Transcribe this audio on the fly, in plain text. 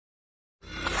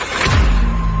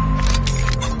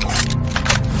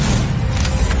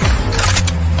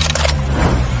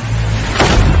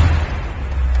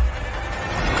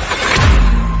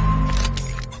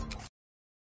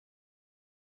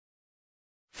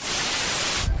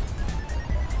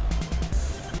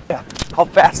Yeah, how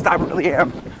fast I really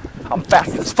am. I'm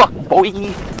fast as fuck, boy.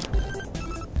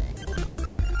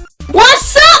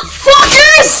 What's up,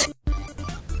 fuckers?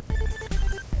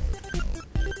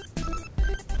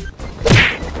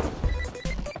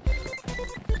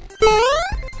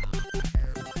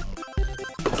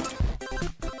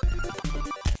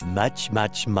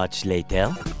 Much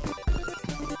later.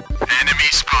 Enemy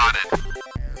spotted.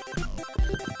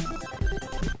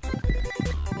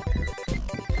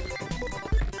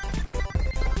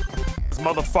 This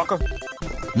motherfucker.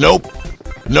 Nope.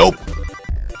 Nope.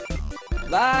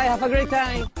 Bye, have a great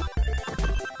time.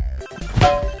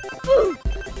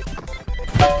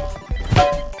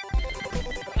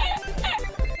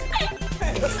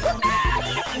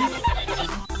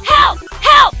 Help!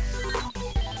 Help!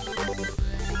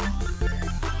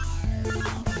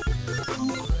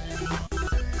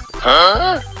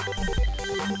 Huh?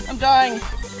 I'm dying.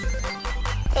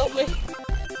 Help me.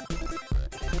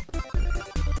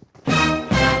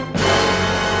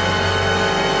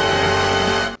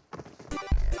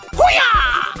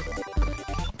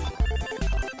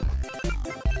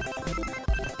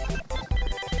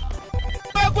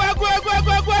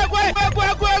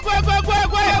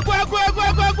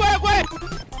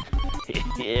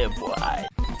 Yeah, boy.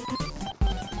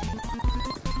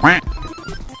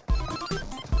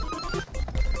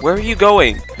 Where are you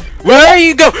going? Where are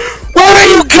you going? Where are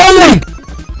you going?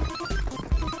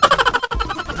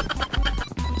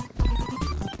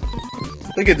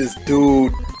 Look at this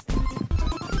dude.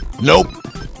 Nope.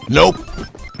 Nope.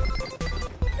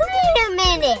 Wait a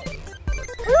minute.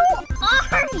 Who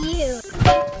are you?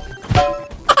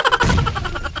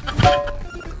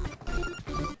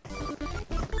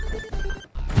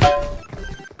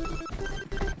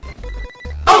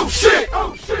 Oh shit!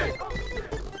 Oh shit!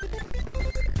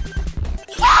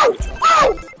 Oh!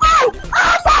 Oh! Oh!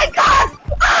 Oh my God!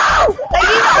 Oh!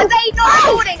 Are they not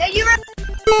recording? Are you?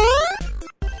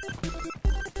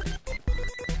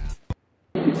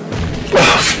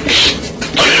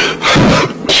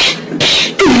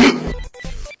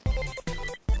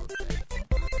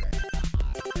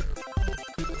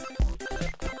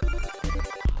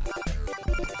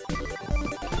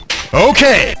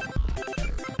 Okay.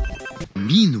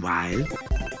 Meanwhile.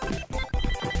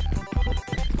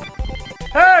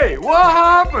 Hey, what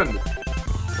happened?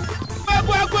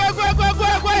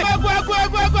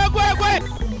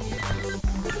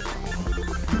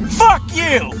 Fuck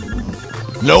you!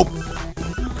 Nope.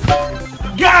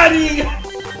 Got him!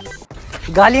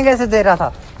 गालियाँ कैसे दे रहा था?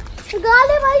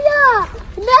 गाली भैया,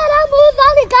 मेरा मुंह से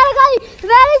निकल गई,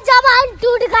 मेरी जबान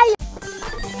टूट गई।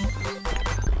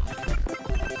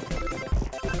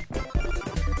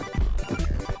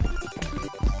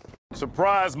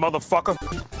 Surprise, motherfucker.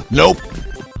 Nope.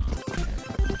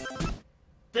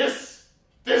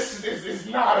 This is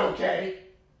not okay.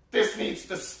 This needs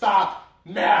to stop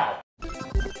now.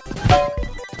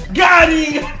 Got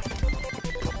him!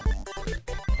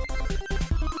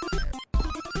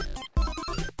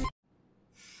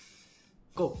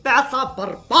 को पैसा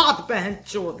बर्बाद बहन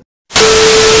चोद।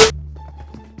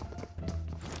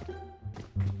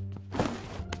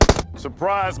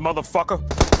 Surprise, motherfucker.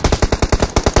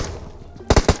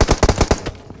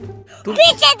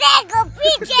 पीछे देखो,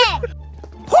 पीछे।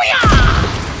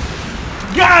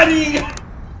 Got him!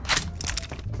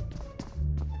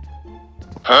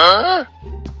 Huh?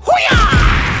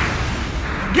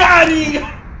 Got him!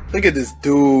 Look at this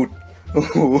dude.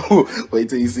 Wait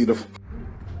till you see the.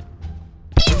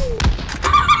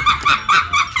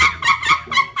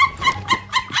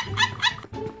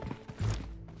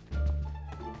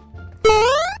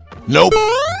 Nope.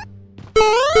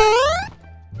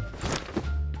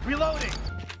 Reloading!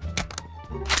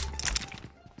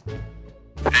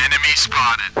 Enemy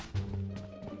spotted.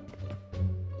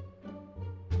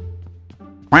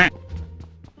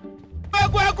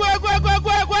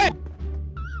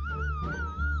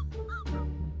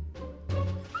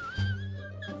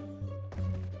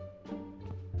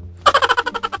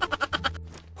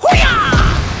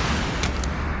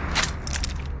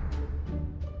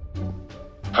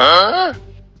 Huh?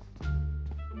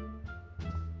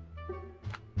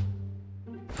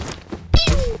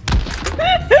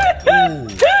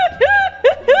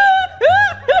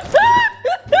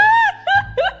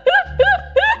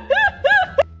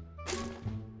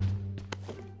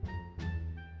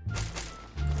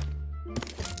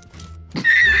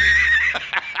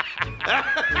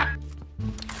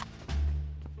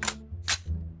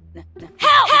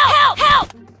 Help! Help! Help!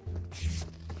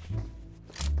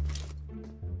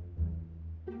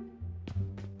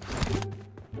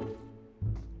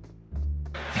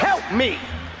 Help me!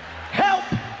 Help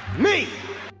me!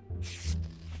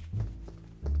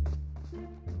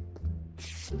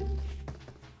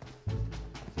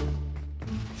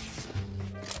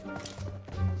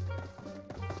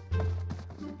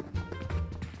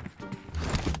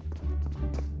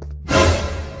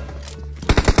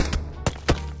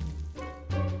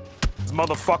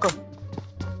 motherfucker.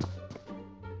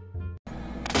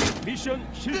 미션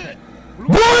실패.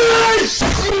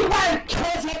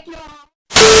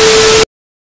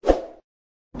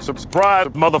 Surprise,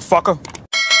 motherfucker.